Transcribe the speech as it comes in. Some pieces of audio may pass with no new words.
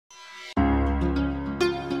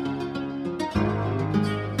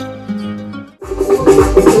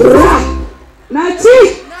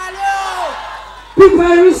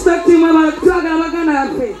People respect him about twagala baganda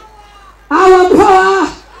yafe. Our power.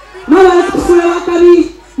 Mabala kufula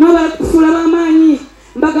wakabi, mabala kufula bamanyi.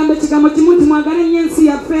 Mbagambe kigambo kimuntu mwagale nyensi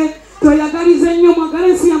yafe. Toyagalize nnyo mwagale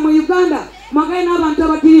ensi ya mu Uganda. Mwagale n'abantu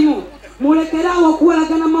abakirimu. Mulekerawo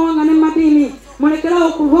okuwalagana mawanga ne madini. Mulekerawo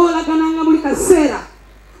okuholagana nga buli kaseera.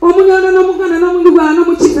 Omunyono n'omuganda n'omundugala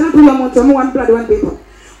n'omukiita n'atulwa muntu omu one blood one people.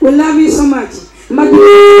 We love you so much.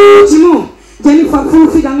 Mbagire kimu. Jennifer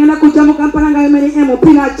Fufi gangena kujja mu Kampala nga NRM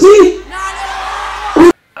pinachi.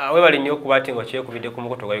 Webali nnyo okubaate nga kyekubidde ku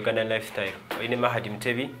mukoto gwa Uganda Lifestyle. Oyine Mahadi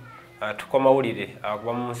Mutebi tukwa mawulire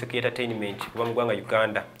kuba mu musiki entertainment kuba mu ggwanga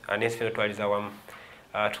Uganda n'ensi twaliza wamu.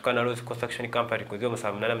 Tukana Rose Construction Company ku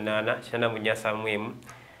 0788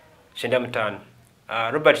 94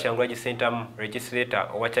 Robert Changulaji Center Legislator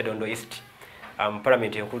owa Kyadondo East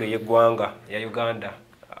Parliament enkulu y'eggwanga ya Uganda.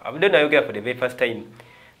 Abadde nayogera for the very first time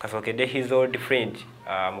kasokedde his old friend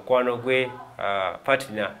mukwano gwe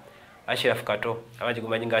partner Ashraf Kato abaji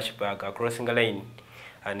gumanyi nga Ashbaga crossing line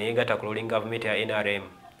anegata kulling government ya NRM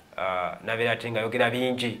nabera atinga yogera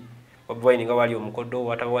bingi Bobi Wine nga wali omukodo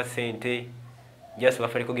watawa sente just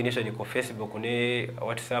bafale recognition ku Facebook ne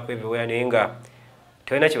WhatsApp everywhere nenga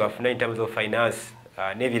tena kibafuna in terms of finance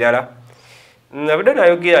ne birala nabadde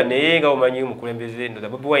nayogera naye nga omanyi mukulembeze ndo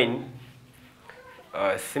Bobi Wine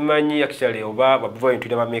simanyi actually oba Bobi Wine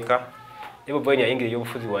tulaba meka Bobi Wine yayingire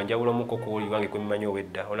y'obufuzi wanjawulo muko kuli wange kwemmanyi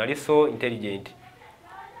owedda onali so intelligent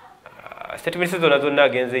statements zonna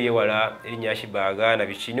agenze yewala erinnya Ashbaga na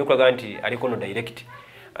bikini okulaga nti aliko no direct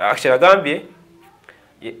actually agambye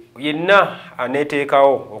yenna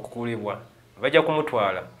aneteekawo okukulibwa bajja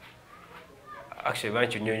kumutwala actually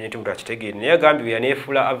banchi nyonyo nti mutu akitegeere naye agambye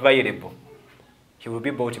yaneefula available he will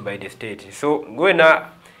be bought by the state so gwena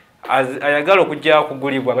ayagala okujja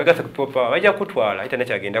kugulibwa bagase kupopa bajja kutwala ita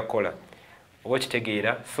nakyagenda kukola oba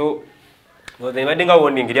kitegeera so ngoze badinga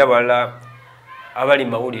warning eri abalala abali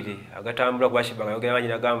mawulire agatambula ku Ashbaga yogera manyi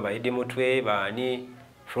nagamba Edi Mutwe bani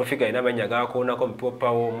Profiga ina manya gakoonako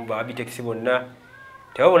mupopawo mu babiteksi bonna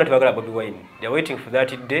tewabona tebagala Bobi Wine they are waiting for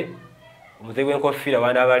that day omuze gwenkofira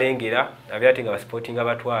wana abalengera abyati nga sporting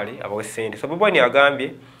abatwale abawe sente so Bobi Wine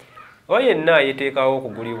agambye oyenna yeteekawo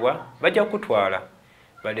okugulibwa bajja kutwala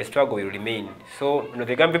but the struggle will remain so no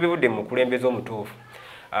tegambe bibudde mu kulembeza omutuufu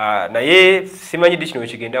naye simanyi dikino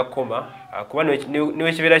kigenda kukoma kuba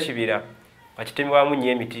niwe kibira bakitemebwamu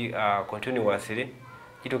nnyo emiti continuously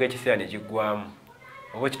kituuka ekiseera ne kiggwamu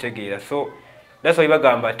oba kitegeera so that's why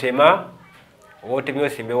bagamba tema oba otemyewo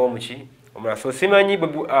simbewo muki omulala so simanyi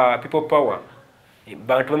people power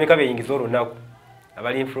bantu bameka beyingiza olunaku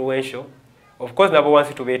abali influential of course nabo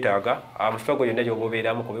wansi tubeetaaga mustruggle yonna gyoba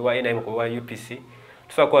obeeramu kubewa NRM kubewa UPC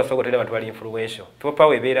tusobola kukola struggle tena abantu bali influential people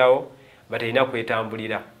power ebeerawo batalina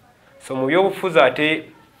kwetambulira so mu byobufuzi ate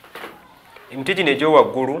emiti gino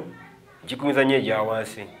egyowaggulu gikumiza nnyo egya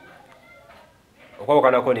wansi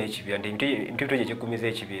okwabukanako n'ekibira nti emiti bito gye gikumiza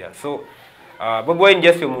ekibira so Bobi Wine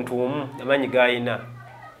just omuntu omu amanyi gayina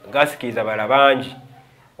ngasikiriza bala bangi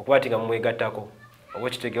okuba ati nga mumwegattako oba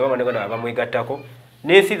kitegeera bamwe bamwegattako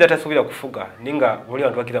n'ensi zatasuubira kufuga ninga buli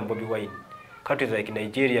abantu bakkiriza mu Bobi Wine countries like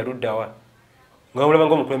Nigeria luddawa nga mulaba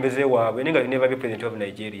ng'omukulembeze waabwe ninga never be president of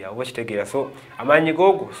Nigeria oba kitegeera so amanyi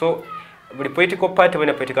gogo so buli political party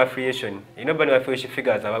bana political affiliation bani affiliation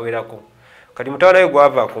figures abawerako kati mutawana yo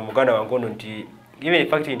gwava ku muganda wangono nti even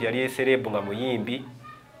fact nti yali celeb nga muyimbi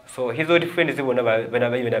so his old friends bonna bana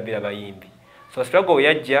bayimbi bayimbi so struggle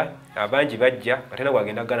yajja abangi bajja atena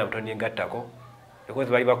gwagenda gana mutoni ngattako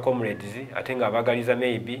because bali ba comrades atenga abagaliza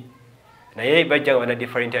maybe naye bajja bana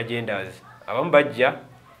different agendas abamu bajja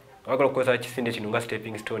bagala kukosa kisinde kino nga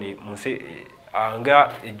stepping stone munsi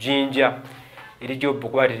anga jinja eri job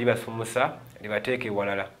kuba libasumusa libateeke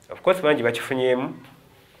walala of course bangi bakifunyemu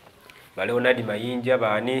Leonard Mayinja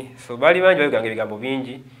bani so bali bangi bayoganga ebigambo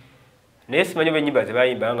bingi naye simanyi benyimba ze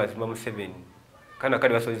bayimba nga zima mu 7 kana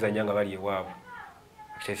kali basoziza nyanga bali ewaabwe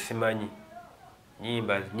simanyi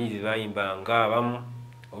nyimba nyizi bayimba nga abamu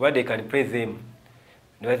oba they can praise them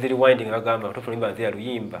nibaziri winding bagamba tofuna nze ya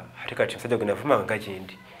luyimba ate kati musajja gwe navuma nga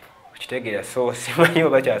kindi kitegeera so simanyi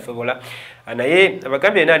oba kyasobola naye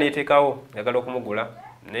abagambye nani eteekawo yagala okumugula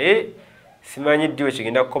naye simanyi ddiwe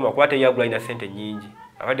kigenda kukoma kuba teyagula ina sente nyingi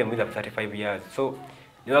abadde muiza 35 years so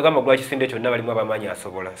niwagamba gula kisinde kyonna balimu abamanyi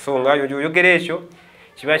asobola so nga yogera ekyo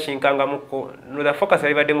kiba kinkangamuko no the focus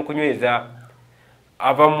alibadde mu kunyweza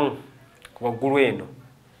abamu ku waggulu eno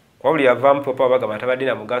kwa buli avamu popa bagamba tabadde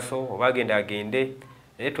na mugaso obagenda agende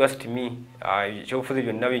naye trust me ekyobufuzi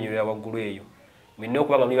byonna binywerera waggulu eyo mwinna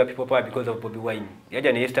okubanga muli ba people power because of Bobi Wine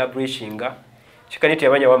yajja ne establishinga kikaniti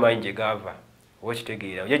yamanya wamaanyi gye gava oba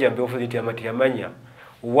kitegeera yajja mbyobufuzi ti yamanya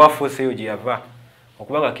wafuuseyo gye yava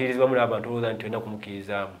okubanga akkirizibwa mu abantu olowooza nti olina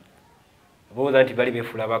kumukirizaamu bolowooza nti bali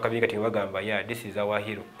beefuula abakabi kati bagamba ya this is our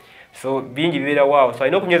hero. So bingi bibeera waawo, so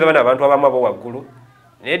alina okunyweza bana abantu abamu abo waggulu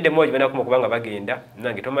naye ddemu ogibana kuma kubanga bagenda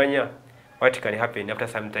nange tomanya what can happen after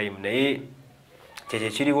some time. Naye kyekyo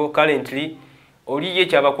kiriwo currently oli ye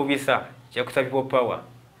kyabakubisa kyakusa people power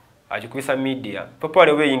akikubisa media power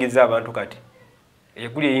ne beyingiza abantu kati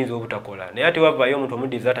eguli eyinza obutakola naye ate wavaayo omuntu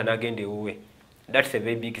omudizaata n'agenda ewuwe. That's a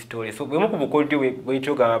very big story. So bwemu ku bukodyo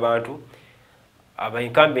bwekyoga abantu aba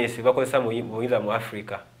incumbents bakozesa mu buyinza mu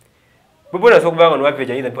Africa bubona sokubanga no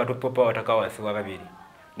wapeja yinza mpatu popa wataka wansi wa babiri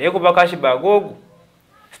naye kuba kashiba gogu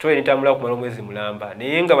story nitambula kumala omwezi mulamba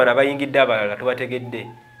naye nga bana bayingidde abalala tubategedde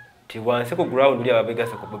ti wansi ku ground uli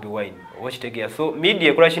ababegase ku Bobi Wine okitegea. So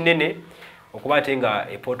media ekola kinene okubatenga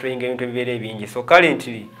portraying ebintu ebibere bingi. So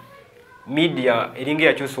currently media eringa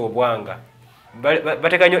yakyusa obwanga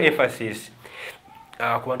batekanyo emphasis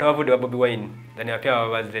ku bantu abavudde ba Bobi Wine dani apya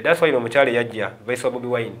abazze. That's why omukyale yajja vice wa Bobi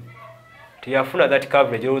Wine tiyafuna that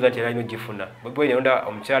coverage olowooza nti era inogifuna. Bobi Wine yalonda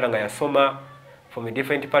omukyala nga yasoma from a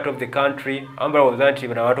different part of the country ambala olowooza nti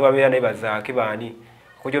bano abantu babeera naye bazaake baani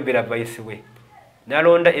okujobbera vice we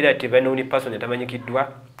nalonda era ti banoni person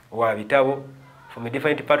yatamanyikiddwa wa bitabo from a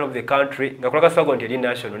different part of the country nga kulaka sago nti eri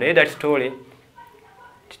national naye that story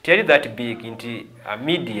tiyali that big nti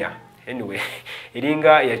media anyway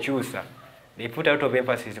eringa yakyusa. They put out of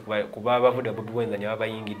emphasis kuba abavudde Bobi Wine ne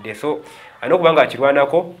babayingidde. So alina okubanga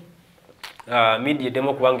akirwanako media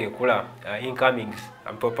demo kubanga ekola incomings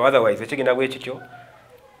ampopa otherwise ekigenda bwe kityo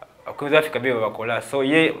akuza Africa bye bakola. So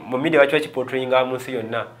ye mu media wacho kiportrayinga mu nsi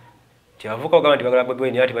yonna kyavuka ogamba nti bagala Bobi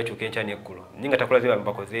Wine ati bakyuka enkya n'eggulu ninga takola ziba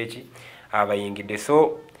mbakoze eki abayingidde.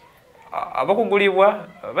 So abakugulibwa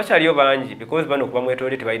bakyaliyo bangi because bano kuba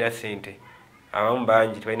mwetolere tebalina ssente abamu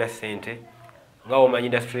bangi tebalina ssente nga omanyi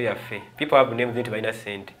industry yaffe people have names nti balina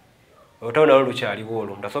ssente otawona olukyaliwo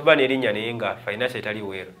olwo mutasoba n'erinnya naye nga financial etali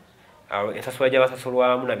weero ensasula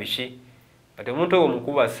gy'abasasulwamu na biki kati omuntu oyo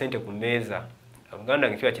omukuba ssente ku mmeeza Uganda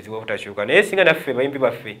ngekiba kizibu obutakyuka naye singa naffe bayimbi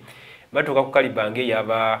baffe batuuka ku kaliba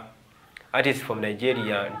ng'eyaba artists from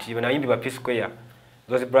Nigeria nti banayimbi ba P-Square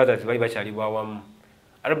those brothers bali bakyalibwa awamu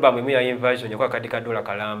album emu ya inversion yakwa kadi kadola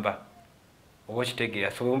kalamba oba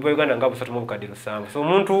okitegeera. So mu Uganda nga busatu mu bukadde 7. So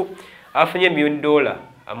omuntu afunye $1 million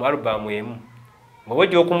amu album emu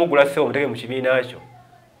mwojja okumugula ssewo omutege mu kibiina kyo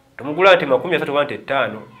tomugula nti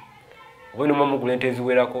 35 obwino mumugula ente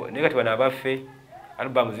eziwerako naye kati bana abaffe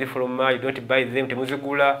album zifuluma you don't buy them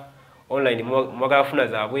temuzigula online mwagala funa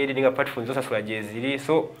zaabwere ninga platforms zosasula gyeziri.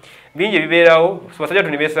 So bingi bibeerawo. So basajja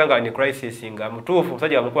tunibesanga ni crisis nga mutuufu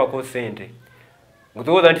musajja amukwako ssente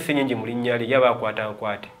ngutowooza nti si nyingi mu linnya lye yaba akwata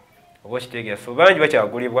nkwate oba okitegeera. So bangi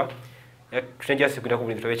bakyagulibwa tutenja sikwenda ku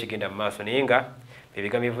bintu ebikigenda mu maaso naye nga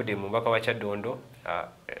ebigambo bivudde mu mbaka wa Kyaddondo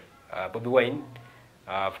Bobi Wine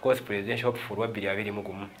of course presidential hopeful wa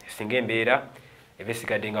 2021 singa embeera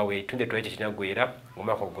ebisigadde nga weetunde twekyo kinagwera mu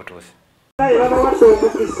mwaka ogutuuse. Baba wadde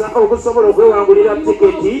omukisa okusobola okwewangulira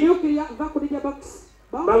tiketi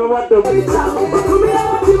baba wadde omukisa